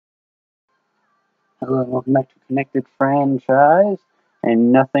Hello and welcome back to Connected Franchise,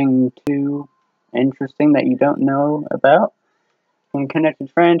 and nothing too interesting that you don't know about in Connected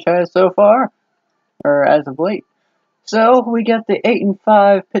Franchise so far, or as of late. So, we got the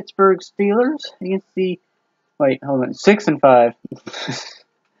 8-5 Pittsburgh Steelers against the, 6-5.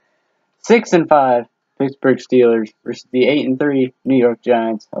 6-5 Pittsburgh Steelers versus the 8-3 New York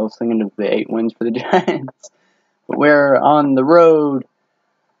Giants. I was thinking of the 8 wins for the Giants. But we're on the road,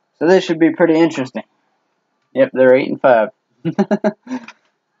 so this should be pretty interesting. Yep, they're 8-5.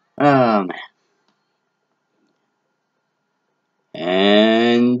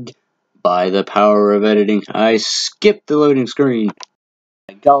 And by the power of editing, I skipped the loading screen.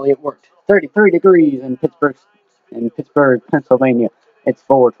 Golly, it worked. 33 degrees in Pittsburgh, Pennsylvania. It's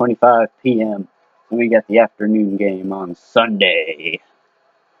 4:25 p.m. and we got the afternoon game on Sunday.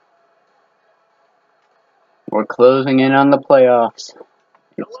 We're closing in on the playoffs.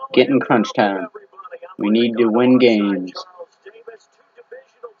 It's getting crunch time. We need to win games.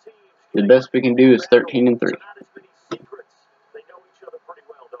 The best we can do is 13-3.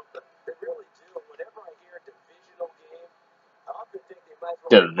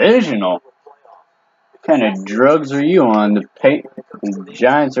 Divisional? What kind of drugs are you on? The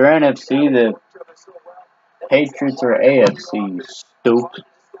Giants are NFC, the Patriots are AFC, stupid.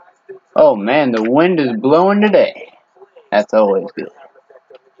 Oh man, the wind is blowing today. That's always good.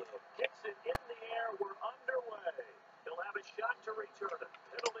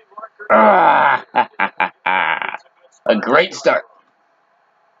 A great start.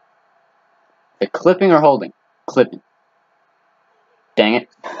 The clipping or holding? Clipping. Dang it.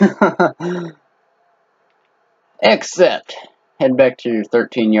 Except, head back to your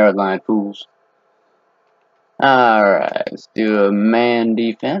 13-yard line, fools. Alright, let's do a man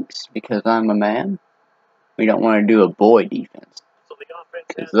defense, because I'm a man. We don't want to do a boy defense,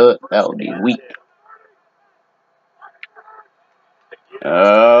 because that would be weak.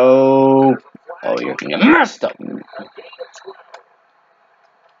 Oh, you're going to get messed up.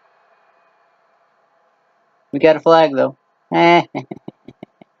 We got a flag, though.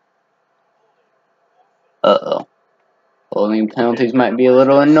 Uh-oh. Holding penalties might be a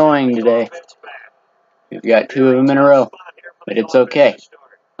little annoying today. We've got 2 of them in a row, but it's okay.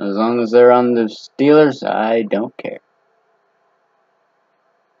 As long as they're on the Steelers, I don't care.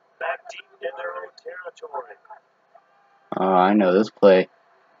 Oh, I know this play.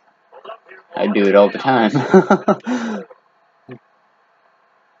 I do it all the time.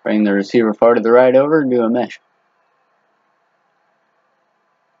 Bring the receiver far to the right over and do a mesh.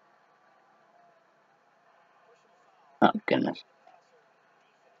 Oh, goodness.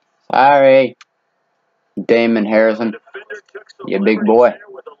 Sorry. Damon Harrison. You big boy.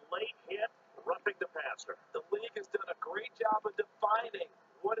 The league has done a great job of defining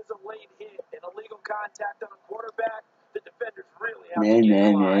what is a late hit and illegal contact on a quarterback. The defenders really have to get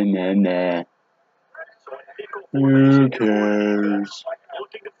in line. Who cares?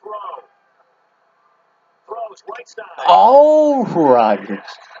 Looking to throw. Throws right side. Oh, Rodgers.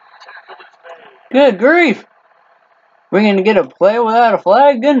 Good grief. We're going to get a play without a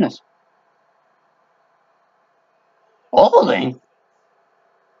flag? Goodness. Holding?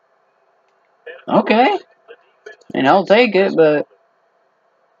 Okay. And I'll take it, but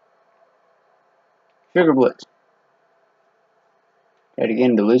sugar blitz. Try to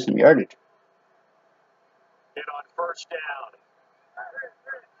get him to lose some yardage. Hit on first down.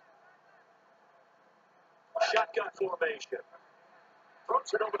 Shotgun formation.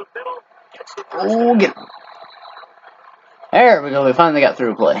 Throws it over the middle. Gets the first down. Get him. There we go. We finally got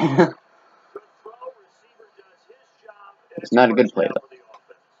through a play. It's not a good play, though.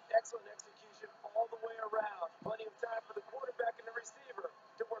 Excellent execution all the way around. Plenty of time for the quarterback and the receiver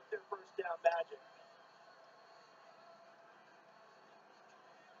to work their first down magic.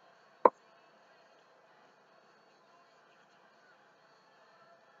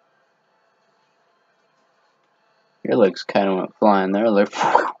 Your legs kind of went flying there. Like,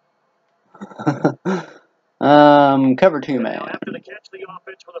 cover 2 man.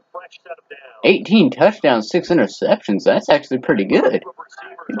 18 touchdowns, 6 interceptions. That's actually pretty good.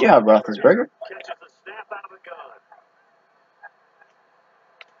 Good job, Roethlisberger.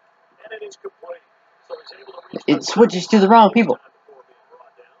 It switches to the wrong people.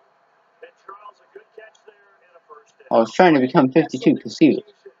 I was trying to become 52 Casillas.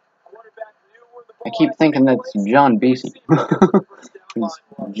 I keep thinking that's John Beeson.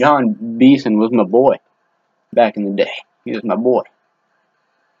 John Beeson was my boy back in the day. He was my boy.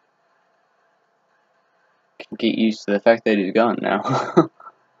 Can't get used to the fact that he's gone now.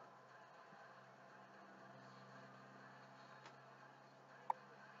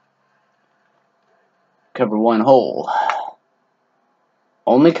 cover one hole.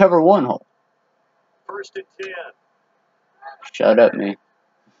 Only cover one hole. 1st and 10. Shut up, me.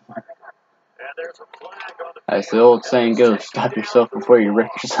 And there's a flag on the As the old saying goes, stop yourself before you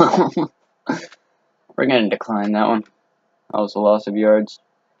wreck yourself. We're going to decline that one. That was a loss of yards.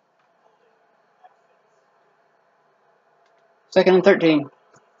 2nd and 13.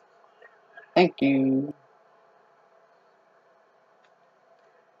 Thank you.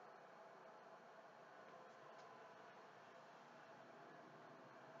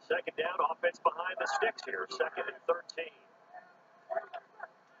 Second down, offense behind the sticks here. 2nd and 13.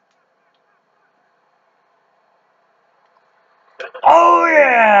 Oh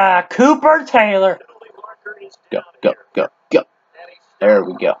yeah, Cooper Taylor. Go, go, go, go. There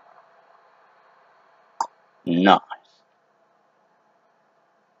we go. Nice.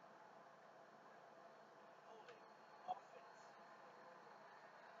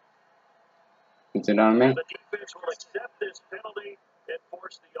 Is it on me? The defense will accept this penalty and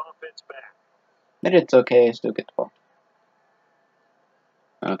force the offense back. But it's okay, I still get the ball.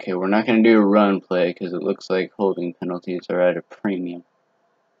 Okay, we're not going to do a run play because it looks like holding penalties are at a premium.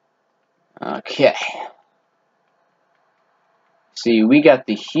 Okay. See, we got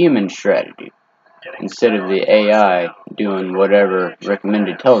the human strategy instead of the AI doing whatever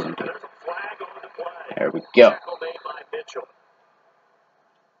recommended tells them to. There we go.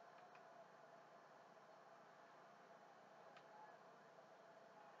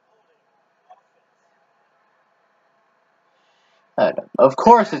 Of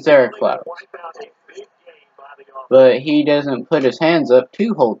course it's Eric Flowers. But he doesn't put his hands up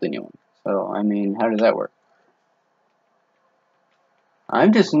to hold anyone. So, I mean, how does that work?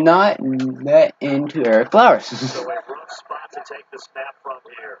 I'm just not that into Eric Flowers.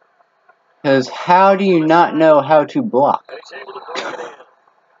 Because how do you not know how to block?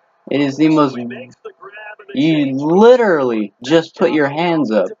 It is the most... You literally just put your hands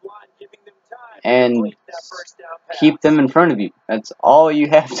up and keep them in front of you. That's all you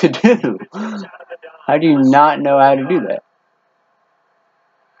have to do. How do you not know how to do that?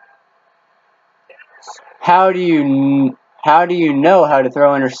 How do you know how to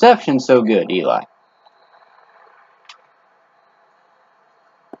throw interceptions so good, Eli?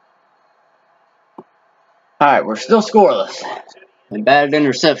 Alright, we're still scoreless. A bad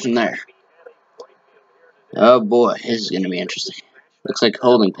interception there. Oh boy, this is going to be interesting. Looks like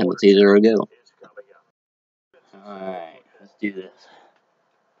holding penalties are a go. Alright, let's do this.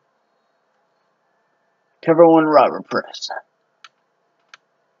 Cover one Robert Press.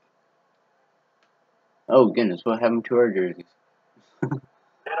 Oh goodness, what happened to our jerseys? Is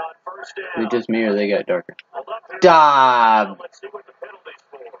it just me or they got darker? Ah,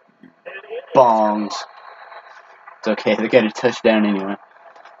 bongs. It's okay, they got a touchdown anyway.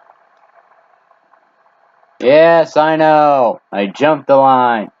 Yes, I know. I jumped the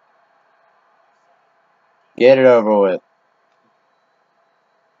line. Get it over with.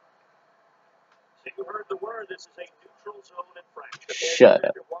 You heard the word. This is a neutral zone infraction. Shut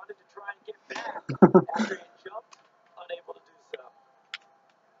up. Wanted to try and get back after he jumped, unable to do so.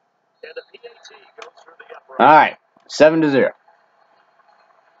 And the PAT goes through the upright. All right, 7-0.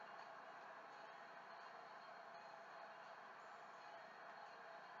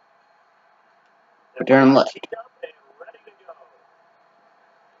 Return left.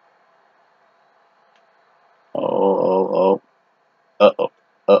 Oh. Uh-oh.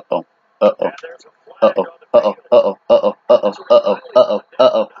 Uh-oh. Uh-oh. Uh-oh. Uh-oh. Uh-oh. Uh-oh. Uh-oh. Uh-oh. Uh-oh.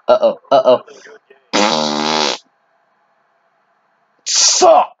 Uh-oh. Uh-oh. Uh-oh.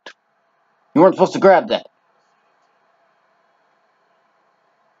 Sucked! You weren't supposed to grab that.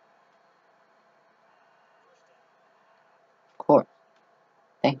 Of course.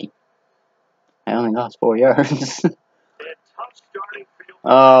 Thank you. I only lost 4 yards.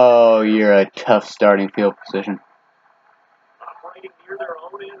 Oh, you're a tough starting field position. Operating near their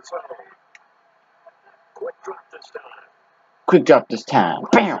own end zone. Quick drop this time. Quick drop this time.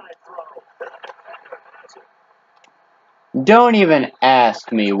 Bam! Don't even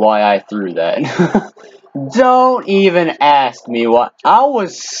ask me why I threw that. Don't even ask me why. I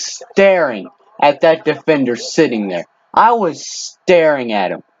was staring at that defender sitting there. I was staring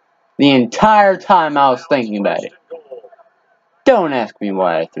at him the entire time I was thinking about it. Don't ask me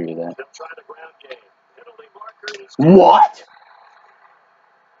why I threw that. What?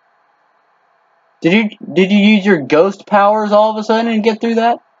 Did you use your ghost powers all of a sudden and get through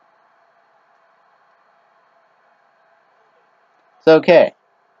that? It's okay.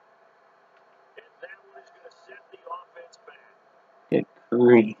 Good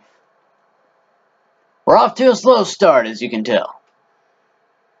grief. We're off to a slow start, as you can tell.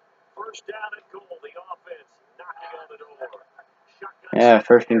 First down and goal. The offense knocking on the door. Yeah,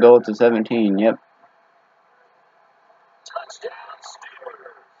 first and goal to 17. Yep. Touchdown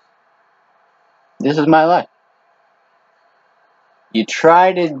Steelers. This is my life. You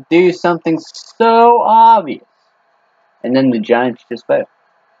try to do something so obvious, and then the Giants just fail.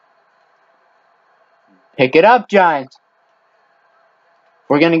 Pick it up, Giants. If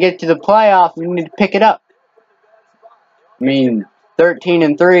we're going to get to the playoffs, we need to pick it up. I mean,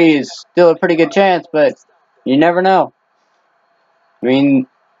 13-3 is still a pretty good chance, but you never know. I mean,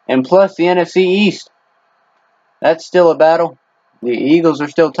 and plus the NFC East, that's still a battle. The Eagles are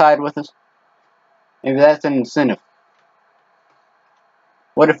still tied with us. Maybe that's an incentive.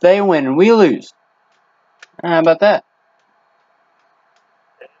 What if they win and we lose? How about that?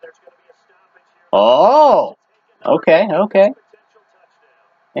 Oh, okay.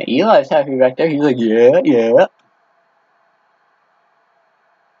 Yeah, Eli's happy back there. He's like, yeah.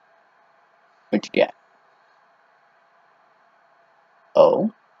 What you got?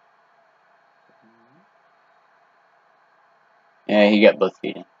 Oh. Yeah, he got both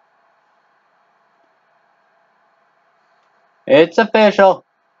feet in. It's official.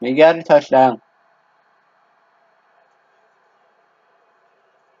 We got a touchdown.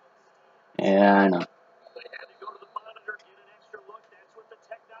 Yeah, I know. They had to go to the monitor, get an extra look. That's what the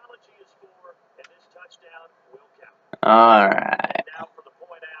technology is for. And this touchdown will count. Alright. Now for the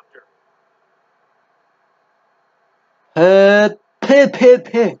point after. Pip.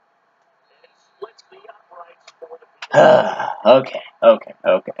 Splits the uprights for the Okay.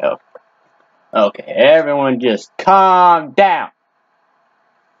 Okay, everyone just calm down.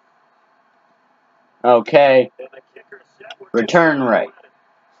 Okay. And the kicker set. Return right.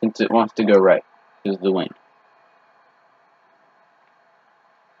 Since it wants to go right. Is the wind.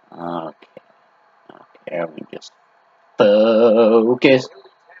 Okay, everyone just focus.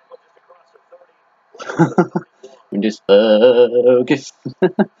 We just focus.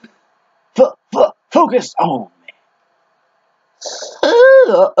 Focus on me.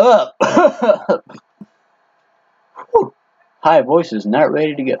 Up. High voice is not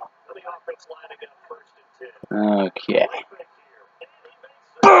ready to go. Okay.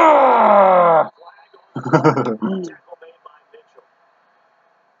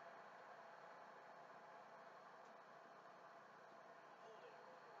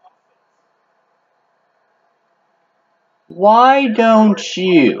 Why don't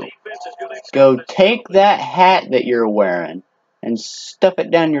you go take that hat that you're wearing and stuff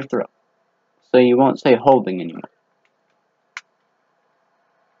it down your throat so you won't say holding anymore?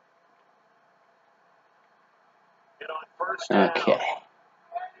 Okay.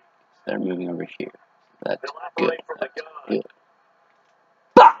 They're moving over here. That's good.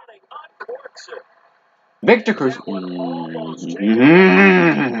 Bah! Victor Cruz.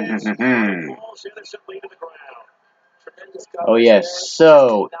 Oh yes,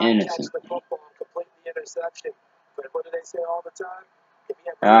 so innocent.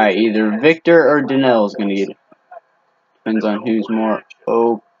 Alright, either Victor or Donnell is gonna get it. Depends on who's more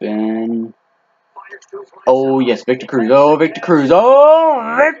open. Oh yes, Victor Cruz. Oh, Victor Cruz.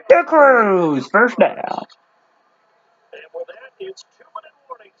 Oh, Victor Cruz. First down. And with that, it's 2-minute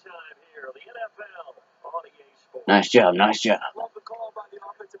warning time here. The NFL on EA Sports. Nice job. Love the call by the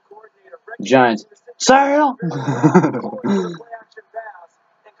offensive coordinator. Giants. Sail.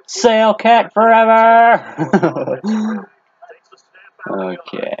 Sail cat forever.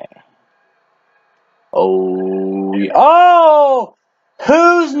 Okay. Oh!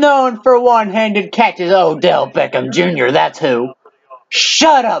 Who's known for one-handed catches? Odell Beckham Jr., that's who.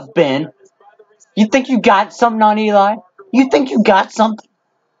 Shut up, Ben. You think you got something on Eli? You think you got something?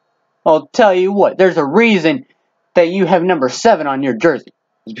 I'll tell you what, there's a reason that you have number 7 on your jersey.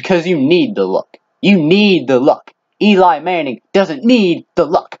 It's because you need the luck. You need the luck. Eli Manning doesn't need the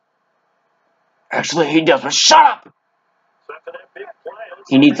luck. Actually, he does, but shut up!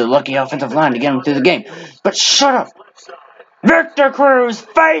 He needs a lucky offensive line to get him through the game. But shut up! Victor Cruz,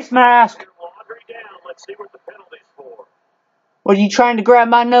 face mask! What, are you trying to grab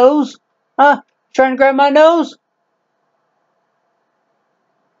my nose? Huh? Trying to grab my nose?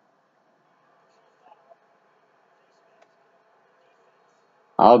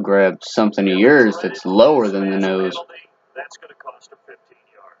 I'll grab something of yours that's lower than the nose. That's going to cost him 15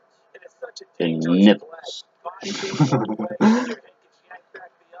 yards. And it's such a The nipples.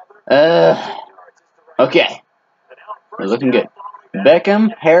 Okay. They're looking good.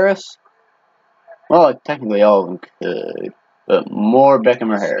 Beckham, Harris. Well, technically all of them could. But more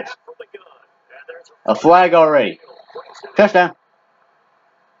Beckham or Harris. A flag already. Touchdown.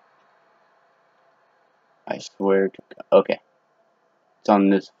 I swear to God. Okay. It's on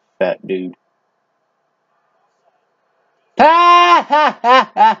this fat dude. Ah, ha,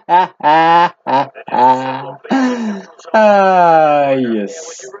 ha, ha, ha, ha, ha, ha. Ah, you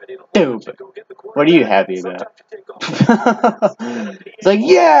stupid. What are you happy about? It's like,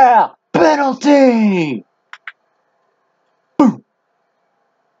 yeah, penalty. Boom.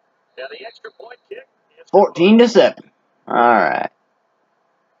 14-7. All right.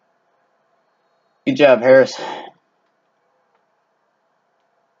 Good job, Harris.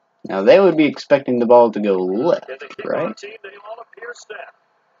 Now they would be expecting the ball to go left, right?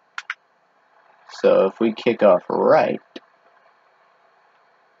 So if we kick off right,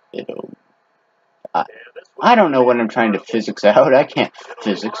 it'll... I don't know what I'm trying to physics out. I can't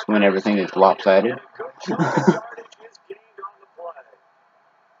physics when everything is lopsided.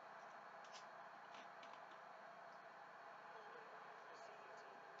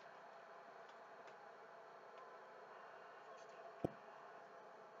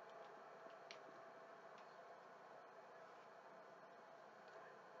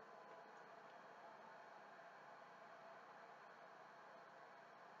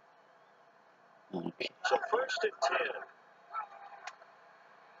 Okay. So first and 10.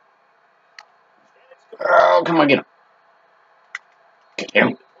 Oh, come on, get him. Get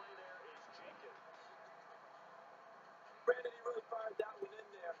him. Brandon, he really fired that one in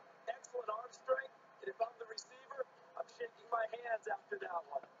there. Excellent arm strength. And if I'm the receiver, I'm shaking my hands after that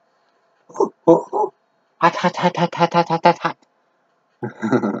one. Hot, hot, hot, hot, hot, hot, hot, hot, hot.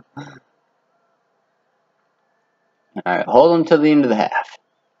 Alright, hold them till the end of the half.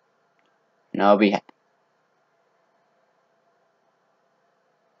 And I'll be happy.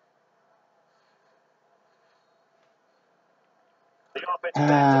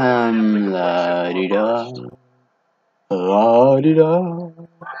 La-di-da. La-di-da.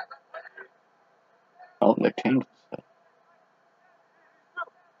 Oh, they're changing stuff.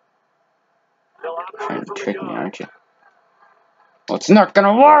 Trying to trick me, aren't you? Well, it's not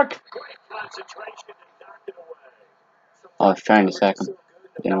gonna work! I was trying to sack him.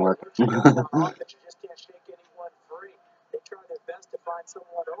 It didn't work. They just can't shake anyone free. They try their best to find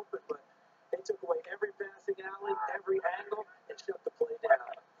someone open, but they took away every passing alley, every angle, and shut the play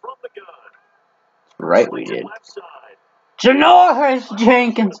down. From the gun. Right, we did. Janoris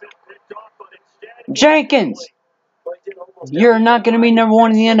Jenkins! Jenkins! You're not going to be number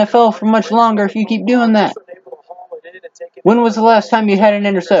one in the NFL for much longer if you keep doing that. When was the last time you had an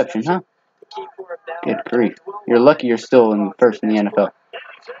interception, huh? Good grief. You're lucky you're still in first in the NFL.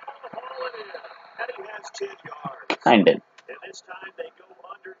 Kinda.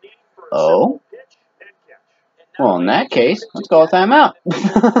 Oh? Well, in that case, let's call a timeout.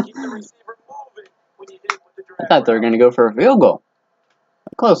 I thought they were going to go for a field goal.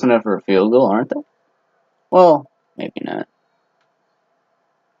 Close enough for a field goal, aren't they? Well, maybe not.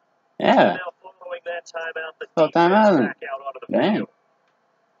 Yeah. Call timeout then. Dang.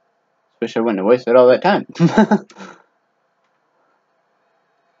 Wish I wouldn't have wasted all that time.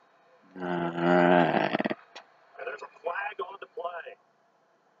 Alright.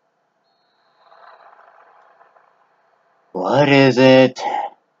 What is it?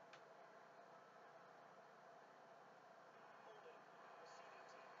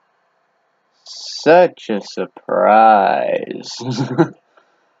 Such a surprise.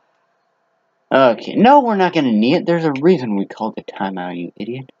 Okay, no, we're not gonna need it. There's a reason we called it timeout, you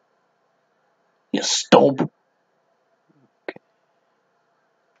idiot. You stop. Okay.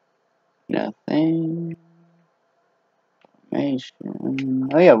 Nothing. Formation.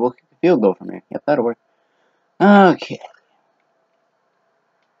 Oh yeah, we'll kick the field goal from here. Yep, that'll work. Okay.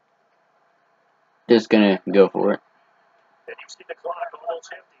 Just gonna go for it.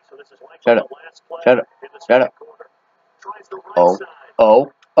 Shut up. Shut up. Shut up. Oh.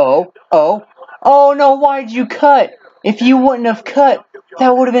 Oh. Oh. Oh. Oh no, why'd you cut? If you wouldn't have cut,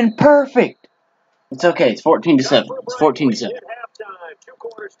 that would have been perfect. It's okay, it's 14-7. It's 14-7.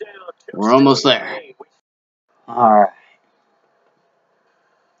 We're almost there. Alright.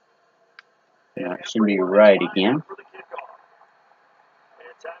 That should be right again.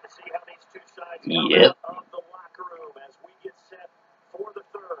 Yep.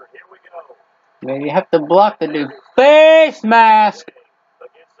 Now you have to block the dude. Face mask!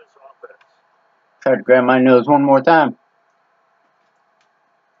 Try to grab my nose one more time.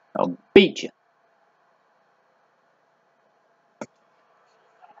 I'll beat you.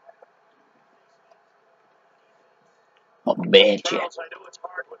 I'll bet you. I know it's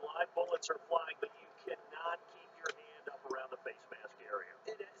hard when live bullets are flying, but you cannot keep your hand up around the face mask area.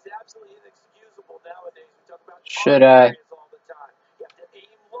 It is absolutely inexcusable nowadays. We talk about should I? all the time. You have to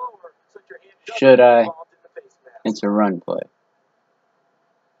aim lower so your hand Should I? involved in the face mask. It's a run play.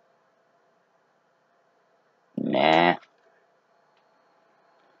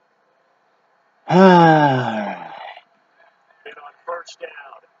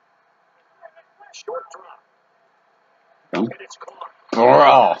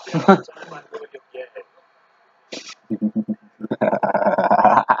 Bro.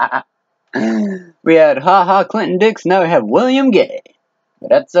 We had Clinton Dix, now we have William Gay. But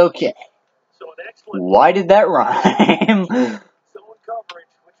that's okay. Why did that rhyme? Zone coverage,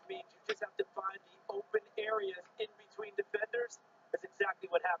 which means you just have to find the open areas in between defenders. That's exactly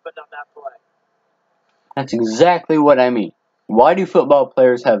what happened on that play. That's exactly what I mean. Why do football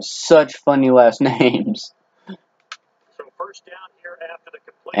players have such funny last names? So first down here after the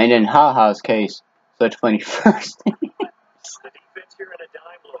completion. And in HaHa's case, such funny first names. The defense here in a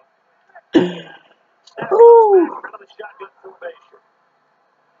dime look.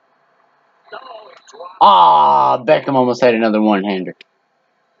 Beckham almost had another one-hander.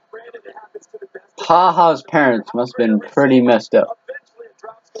 HaHa's parents must have been pretty messed up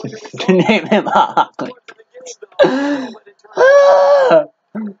to name him HaHa.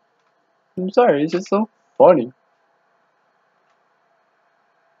 I'm sorry, it's just so funny.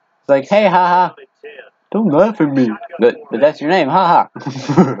 It's like, hey, HaHa, don't laugh at me. But that's your name, HaHa.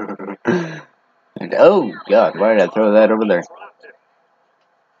 And, oh, God, why did I throw that over there?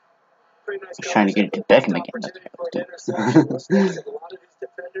 Just trying to get it to Beckham again. A lot of these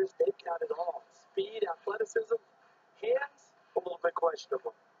defenders, they've got it all. Speed, athleticism, hands, a little bit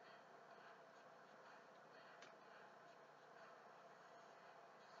questionable.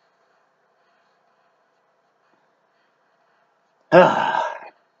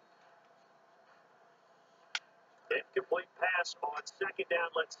 Incomplete pass on second down.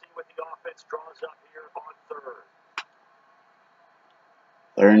 Let's see what the offense draws up here on third.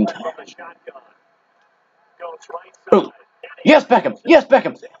 Third and From the shotgun. Goes right oh. side. Yes, Beckham! Yes,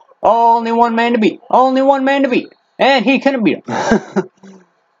 Beckham! Only one man to beat. Only one man to beat. And he couldn't beat him.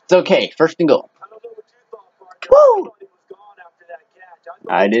 It's okay. First and goal. I don't know what you thought, partner. Woo! I thought he was gone after that catch.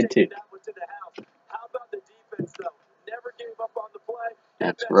 I did too. That one to the house. How about the defense, though? Never gave up on the play.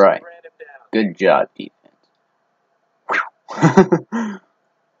 That's right. Ran him down. Good job, defense.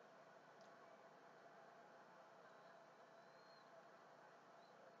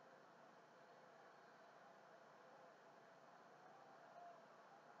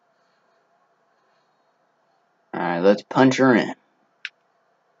 Alright, let's punch her in.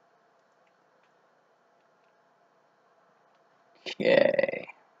 Okay.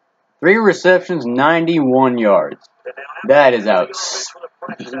 3 receptions, 91 yards. That is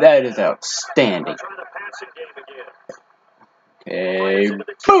outstanding. Okay,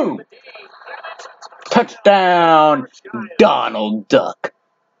 boom! Touchdown, Donald Duck.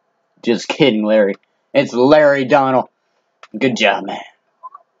 Just kidding, Larry. It's Larry Donald. Good job, man.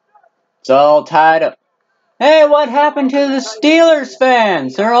 It's all tied up. Hey, what happened to the Steelers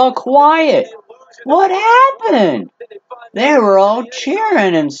fans? They're all quiet. What happened? They were all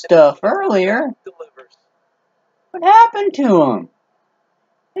cheering and stuff earlier. What happened to them?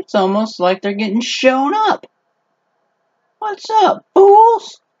 It's almost like they're getting shown up. What's up,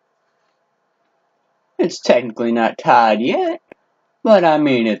 fools? It's technically not tied yet, but I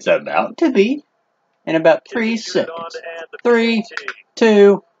mean it's about to be. In about 3 seconds. 3,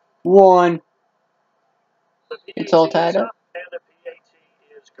 2, 1. It's all tied up.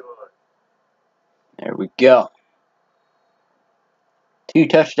 There we go. 2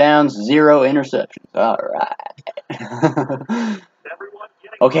 touchdowns, 0 interceptions. Alright.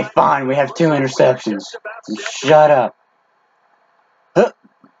 Okay, fine. We have 2 interceptions. Shut up.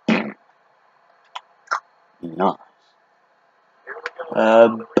 Nice.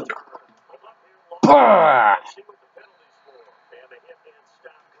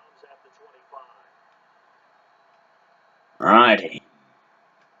 Alrighty.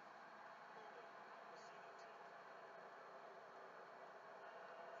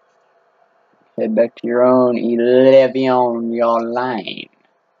 Head back to your own 11 on your line.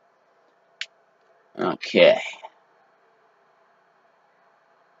 Okay.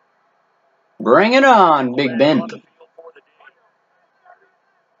 Bring it on, Big Ben.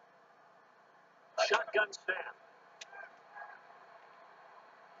 Shotgun snap.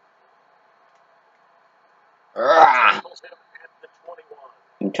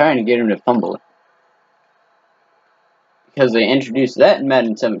 I'm trying to get him to fumble it. Because they introduced that in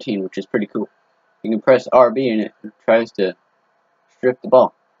Madden 17, which is pretty cool. You can press RB and it tries to strip the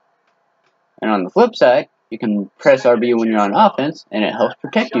ball. And on the flip side, you can press RB when you're on offense, and it helps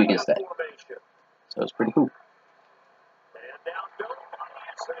protect you against that. So it's pretty cool.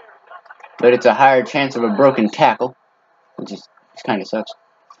 But it's a higher chance of a broken tackle, which is kind of sucks.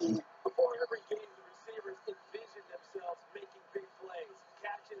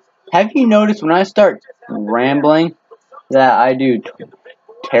 Have you noticed when I start rambling that I do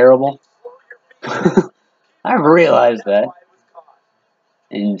terrible? I've realized that.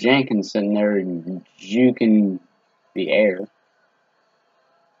 And Jenkins sitting there juking the air.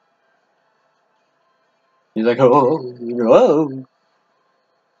 He's like, oh, whoa.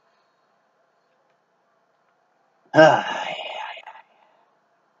 The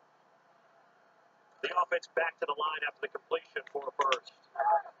offense back to the line after the completion for a first.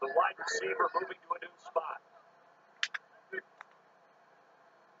 The wide receiver moving to a new spot.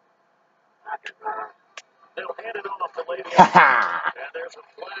 They'll hand it off to Le'Veon. And there's a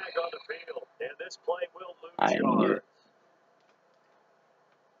flag on the field. And this play will lose yards.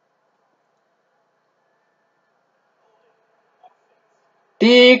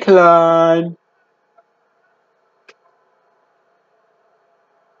 Decline.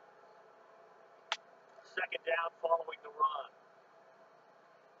 Second down following the run.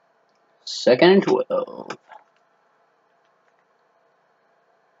 2nd and 12.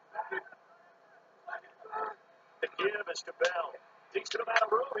 The give is to Bell. Decent amount of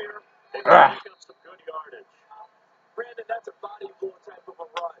room here. They can pick up some good yardage. Brandon, that's a body blow type of a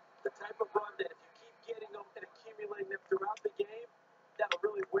run. The type of run that if you keep getting them and accumulating them throughout the game, that'll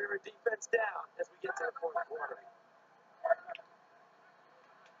really wear a defense down as we get to the fourth quarter.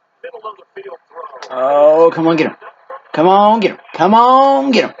 Middle of the field throw. Oh, come on, get him. Come on, get him. Come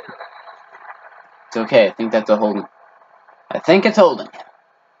on, get him. It's okay. I think that's a holding. I think it's holding.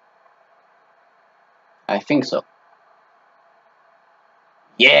 I think so.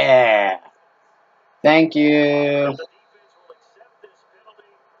 Yeah. Thank you.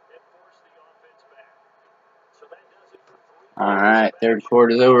 Alright, third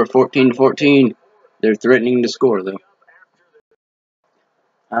quarter's over. 14-14. They're threatening to score, though.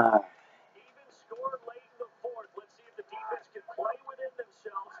 Even score late in the fourth. Let's see if the defense can play within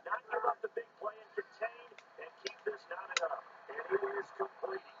themselves, not give up the big play and contain, and keep this knotted up. And it is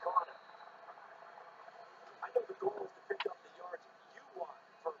complete. He caught it. I know the goal is to pick up the yards you want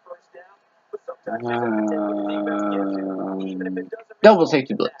for a first down, but sometimes you got to take what the defense gives you, even if it doesn't make double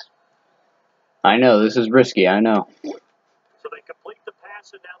safety blitz. I know, this is risky, I know. So they complete the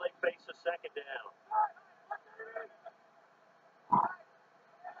pass, and now they face a second down.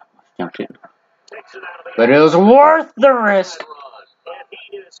 Jumped in. But it was worth the risk. And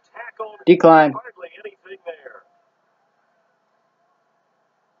he is tackled. Decline. Hardly anything there.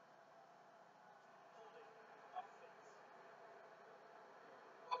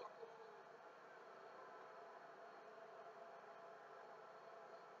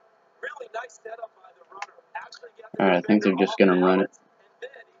 Really nice setup by the runner. Actually got the Alright, I think they're just going to run it. And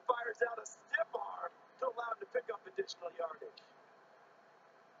then he fires out a stiff arm to allow him to pick up additional yardage.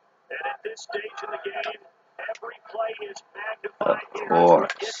 And at this stage in the game, every play is magnified. Of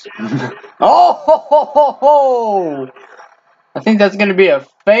course. Oh, ho, ho, ho, ho. I think that's going to be a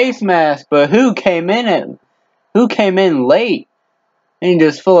face mask, but who came in late and he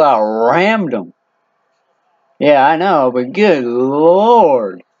just full out rammed him? Yeah, I know, but good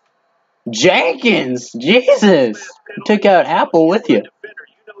lord. Jenkins, Jesus, you took out Apple with you. You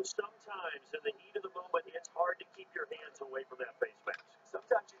know, sometimes in the heat of the moment, it's hard to keep your hands away from that face mask.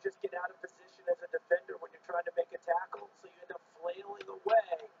 Sometimes you just get out of position as a defender when you're trying to make a tackle, so you end up flailing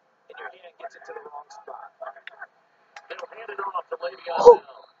away, and your hand gets into the wrong spot. They'll hand it off to Le'Veon.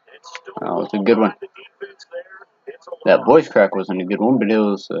 Oh, it's a good one. That voice crack wasn't a good one, but it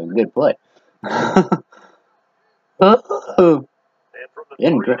was a good play. Oh.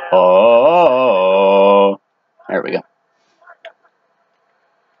 Oh, there we go.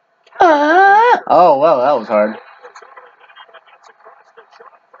 Oh, well, that was hard.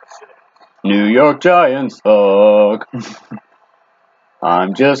 New York Giants suck.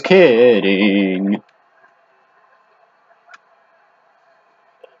 I'm just kidding.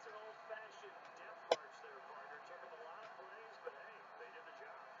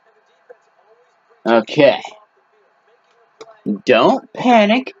 Okay. Don't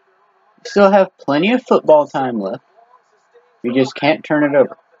panic. You still have plenty of football time left. You just can't turn it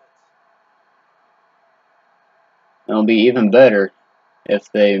over. It'll be even better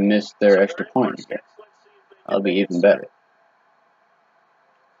if they miss their extra point here. That'll be even better.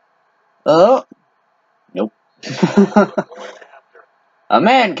 Oh. Nope. A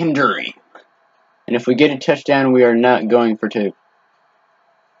man can dream. And if we get a touchdown, we are not going for 2.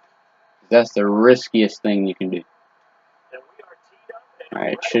 That's the riskiest thing you can do.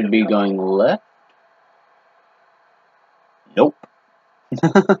 Alright, it should be going left. Nope.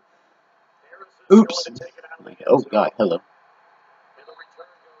 Oops. Oh, God, hello.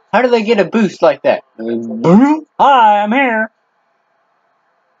 How do they get a boost like that? Boom! Hi, I'm here!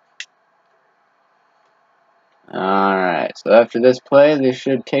 Alright, so after this play, this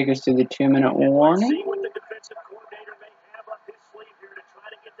should take us to the 2-minute warning.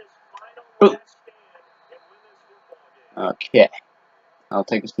 Okay. I'll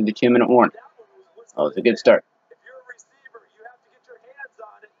take us through the 2-minute warning. Oh, it's a good start. If you're a receiver, you have to get your hands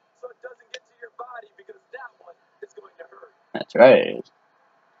on it so it doesn't get to your body because that one is going to hurt. That's right, it is.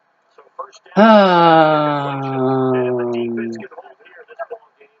 So first down, and the defense can hold here. This ball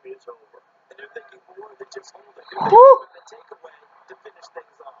game is over. And they're thinking more than just holding. They're thinking the takeaway to finish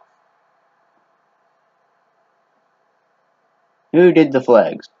things off. Who did the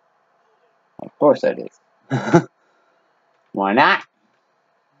flags? Of course I did. Why not?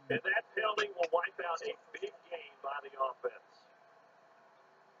 And that penalty will wipe out a big game by the offense.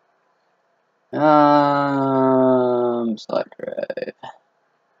 Select drive.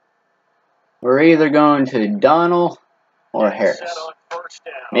 We're either going to Donald or Harris.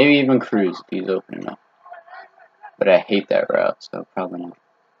 Maybe even Cruz if he's open enough. But I hate that route, so probably not.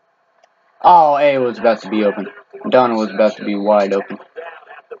 Oh, A was about to be open. Donald was about to be wide open.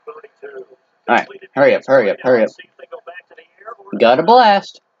 Alright, hurry up, hurry up, hurry up. Got a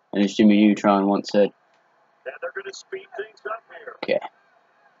blast, as Jimmy Neutron once said. Okay.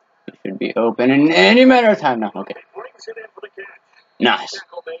 It should be open in any matter of time now. Okay. Nice.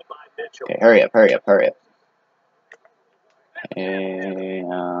 Okay, hurry up, hurry up, hurry up. Okay,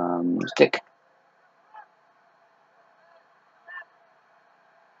 stick.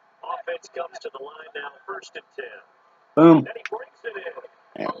 Offense comes to the line now, 1st and 10. Boom.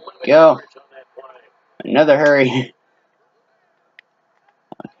 There we go. Another hurry.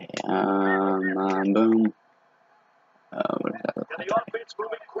 Okay, boom. What does that look like?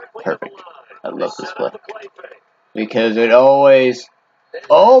 Perfect. I love this play. Because it always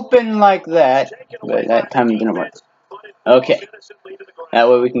open like that, but that time it didn't work. Okay. That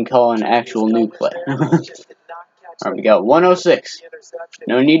way we can call an actual new play. Alright, we got 106.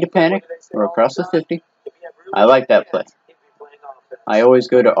 No need to panic. We're across the 50. I like that play. I always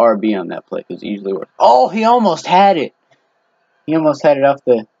go to RB on that play because it usually works. Oh, he almost had it. He almost had it off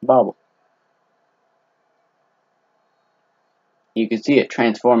the bobble. You can see it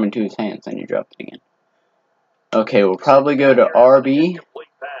transform into his hands, and you drop it again. Okay, we'll probably go to RB.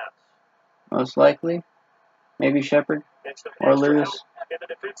 Most likely. Maybe Shepard or Lewis.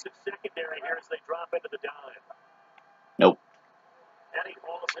 Nope.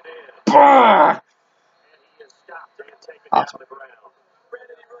 Awesome.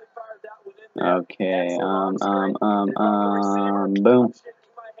 Okay, boom.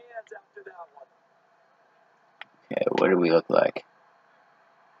 Okay, what do we look like?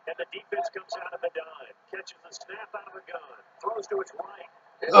 And the defense comes out of the dime, catches the snap out of a gun, throws to its right.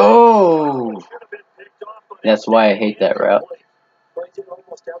 Oh! That's why I hate that route.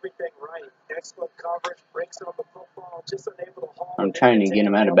 I'm trying to get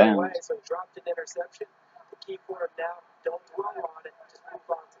him out of bounds. So dropped an interception. The key for him now, don't dwell on it, just move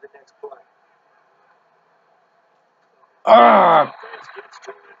on to the next play. Ah!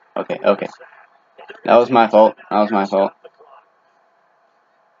 Okay, okay. That was my fault. That was my fault.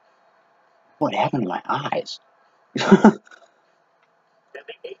 What happened to my eyes?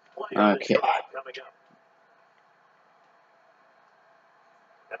 Okay.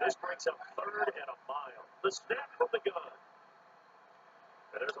 And this brings up 3rd and a mile. The snap from the gun.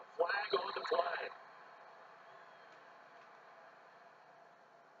 And there's a flag on the play.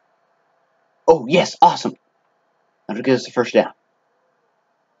 Oh, yes, awesome. That'll give us the first down.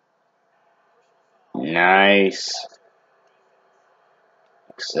 Nice.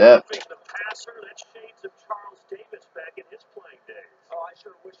 Except. The passer, that's shades of Charles Davis back in his playing days. Oh, I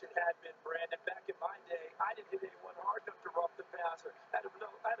sure wish it had been, Brandon. Back in my day, I didn't hit anyone hard enough to rough the passer. I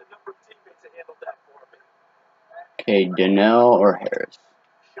had a number of teammates that handled that for me. Okay, Donnell or Harris?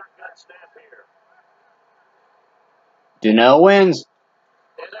 Shotgun snap here. Donnell wins.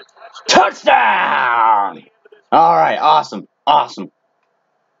 Touchdown! Alright, awesome. Awesome.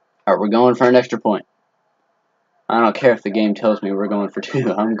 Alright, we're going for an extra point. I don't care if the game tells me we're going for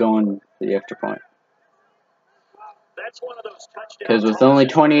 2. I'm going for the extra point. Because with only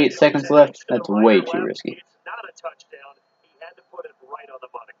 28 seconds left, that's way too risky. It's not a touchdown. He had to put it right on the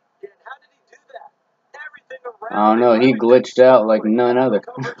money. How did he do that? Everything around. Oh no, he glitched out like none other.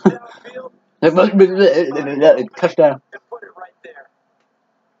 Touchdown.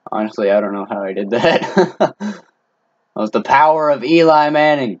 Honestly, I don't know how I did that. That was the power of Eli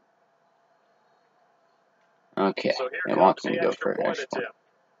Manning. Okay, it wants me to go for an extra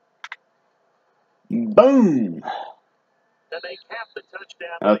point. Boom!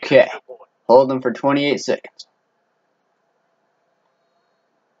 Okay, hold them for 28 seconds.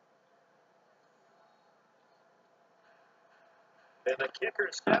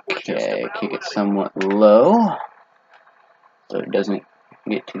 Okay, kick it somewhat low, so it doesn't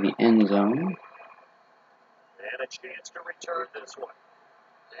get to the end zone. And a chance to return this one.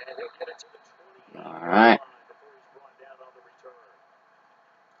 And he'll get it to the 28 All right. before he's brought down on the return.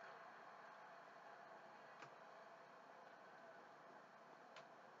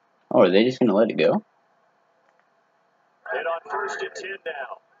 Oh, are they just gonna let it go? And on 1st and 10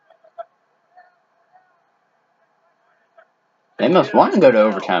 now. They must want to go to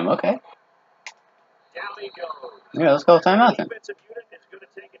overtime. Okay. Down he goes. Yeah, let's call timeout then. The defensive unit is going to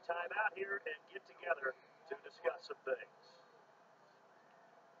take a timeout here and get together to discuss some things.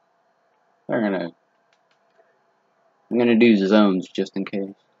 I'm gonna do zones just in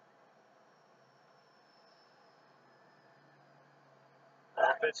case.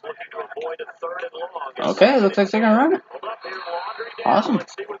 Offense looking to avoid a 3rd and long. Okay, looks like they're gonna run it. Hold up here, Laundry down. Awesome.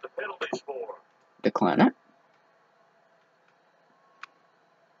 Let's see what the penalty's for. Decline it.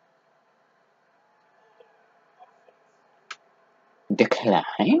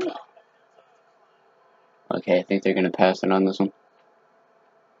 Decline? Okay, I think they're gonna pass it on this one.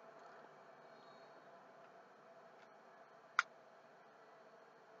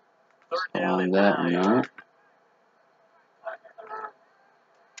 Third down On and that 9. note.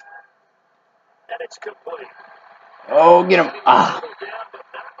 And it's complete. Oh, get him! Ah.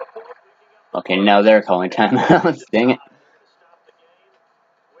 Okay, now they're calling timeouts. Dang it.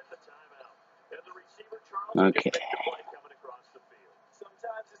 Okay.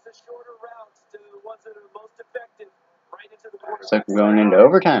 Sometimes it's the shorter routes to the ones that are most effective, right into the quarterback. Looks like we're going into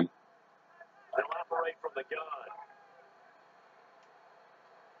overtime. They'll operate from the gun.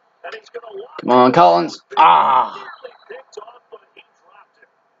 And he's going to Come on, Collins. Ah! picked off, but he dropped it.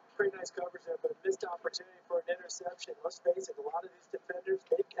 Pretty nice coverage there, but a missed opportunity for an interception. Let's face it, a lot of these defenders,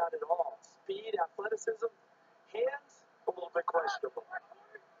 they've got it all. Speed, athleticism, hands, a little bit questionable.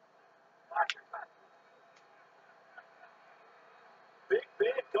 Big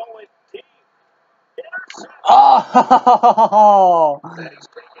Ben going deep. Interception. Oh! And he's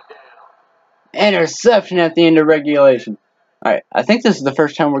taken down. Interception at the end of regulation. Alright, I think this is the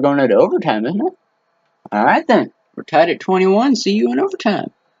first time we're going into overtime, isn't it? Alright then. We're tied at 21. See you in overtime.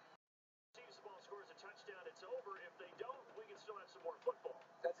 Team's ball scores a touchdown, it's over. If they don't, we can still have some more football.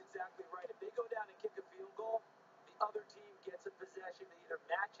 That's exactly right. If they go down and kick a field goal, the other team gets a possession to either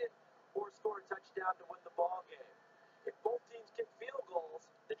match it or score a touchdown to win the ball game. If both teams kick field goals,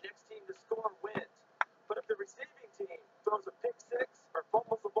 the next team to score wins. But if the receiving team throws a pick six or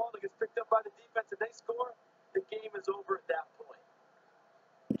fumbles the ball that gets picked up by the defense and they score, the game is over at that point.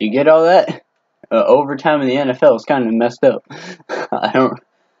 You get all that? Overtime in the NFL is kind of messed up. I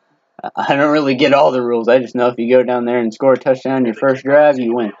don't really get all the rules. I just know if you go down there and score a touchdown your first drive,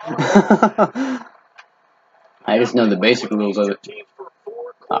 you win. I just know the basic rules of it.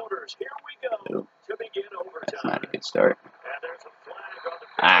 Oh. That's not a good start.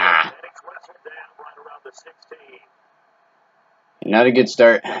 Ah. Not a good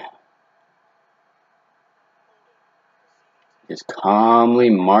start. Just calmly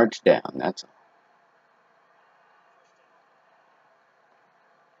march down. That's all.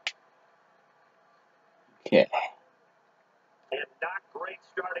 Okay.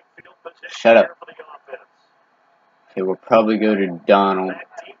 Shut up. Okay, we'll probably go to Donald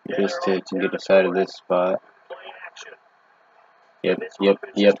just to get us out of this spot. Yep. Keep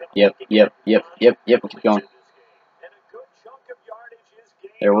going.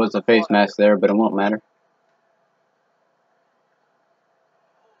 There was a face mask there, but it won't matter.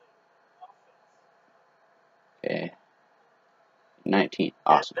 Okay. 19.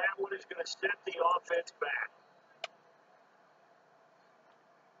 Awesome. That one is going to set the offense back.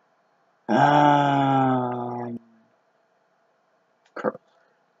 Curl.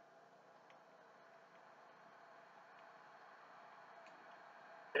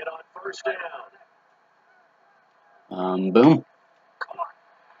 And on first down. Boom.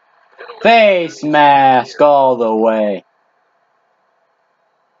 Face mask all the way.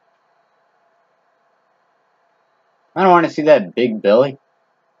 I don't want to see that big belly.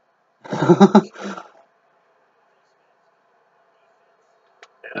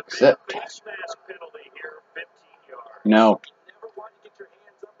 Except. No.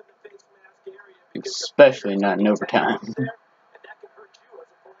 Especially not in overtime.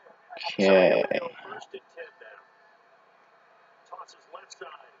 Okay.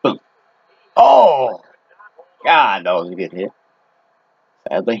 Boom. Oh! God, that was a good hit.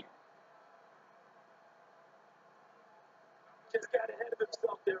 Sadly. Just got ahead of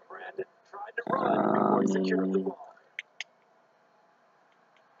himself there, Brandon. Tried to run it before he secured the ball.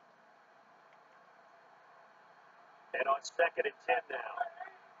 And on 2nd and 10 now.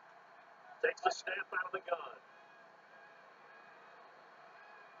 Takes the snap out of the gun.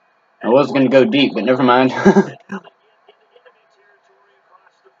 I was going to go deep, but never mind. And now they get into enemy territory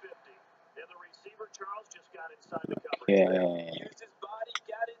across the 50. And the receiver, Charles, just got inside the coverage there. Okay. Used his body,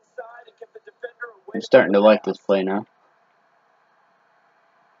 got inside, and kept the defender away. I'm starting to like this play now.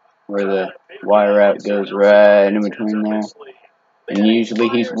 Where the wire route goes right in between there. And usually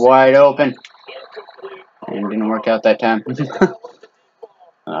he's wide open. And it didn't work out that time.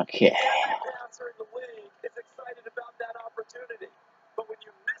 Okay. But when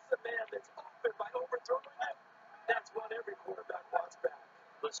you miss a man that's open by overthrowing him, that's what every quarterback wants back.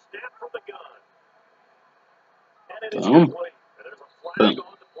 The snap from the gun. And it is complete. And there's a flag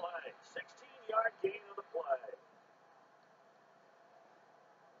on the play. 16-yard gain on the play.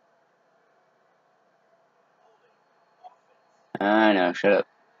 I know, shut up.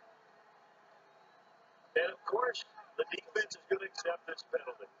 And of course, the defense is going to accept this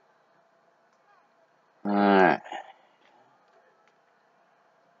penalty. Alright.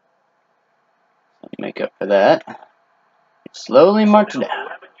 Make up for that. Slowly march down.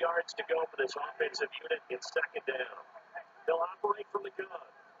 11 yards to go for this offensive unit in second down. They'll operate from the gun.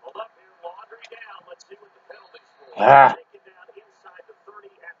 Hold up here, laundry down. Let's see what the penalty's for. Taken down inside the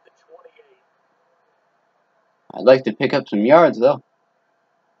 30 at the 28. I'd like to pick up some yards, though.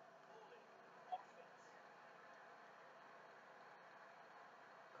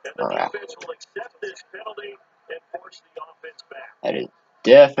 And the defense will accept this penalty and force the offense back. That is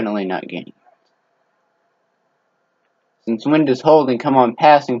definitely not gaining. Since when does holding come on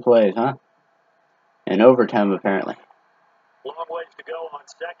passing plays, huh? In overtime, apparently. Long ways to go on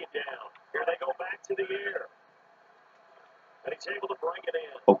second down. Here they go back to the air. And he's able to bring it in.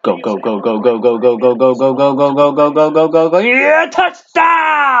 Oh, go, go, go, go, go, go, go, go, go, go, go, go, go, go, go, go, go, go. Yeah,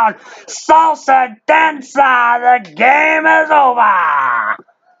 touchdown! Salsa Danza, the game is over!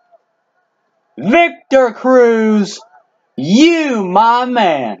 Victor Cruz, you, my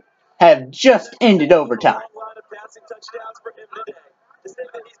man, have just ended overtime.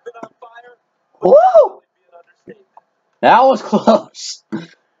 Woo! That was close.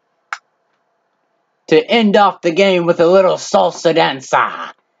 To end off the game with a little salsa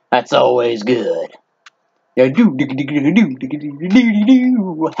danza. That's always good. We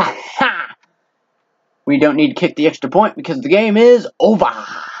don't need to kick the extra point because the game is over.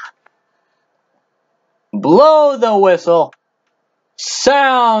 Blow the whistle.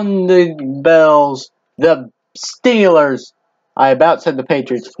 Sound the bells. The Steelers. I about said the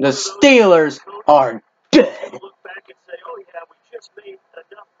Patriots. The Steelers are dead.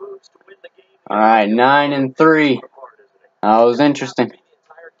 Alright, 9-3. That was interesting.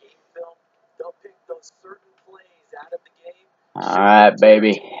 Alright,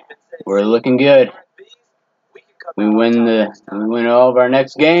 baby. We're looking good. We win all of our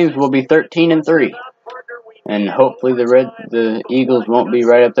next games, we'll be 13-3. And hopefully the Eagles won't be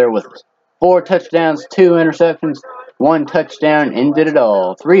right up there with us. 4 touchdowns, 2 interceptions, 1 touchdown, ended it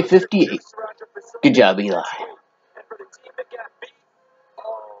all. 358. Good job, Eli.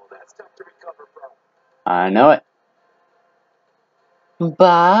 I know it.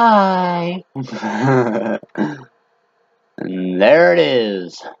 Bye. And there it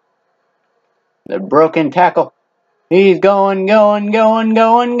is. The broken tackle. He's going.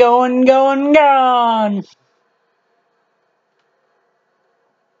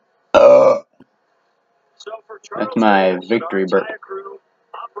 That's my victory burp.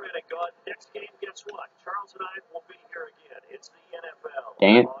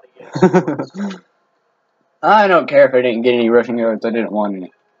 Dang it. I don't care if I didn't get any rushing yards. I didn't want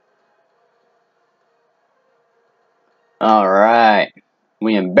any. Alright.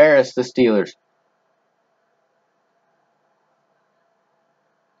 We embarrassed the Steelers.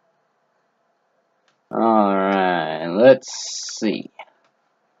 Alright. Let's see.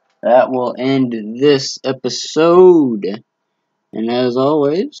 That will end this episode. And as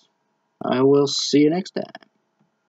always, I will see you next time.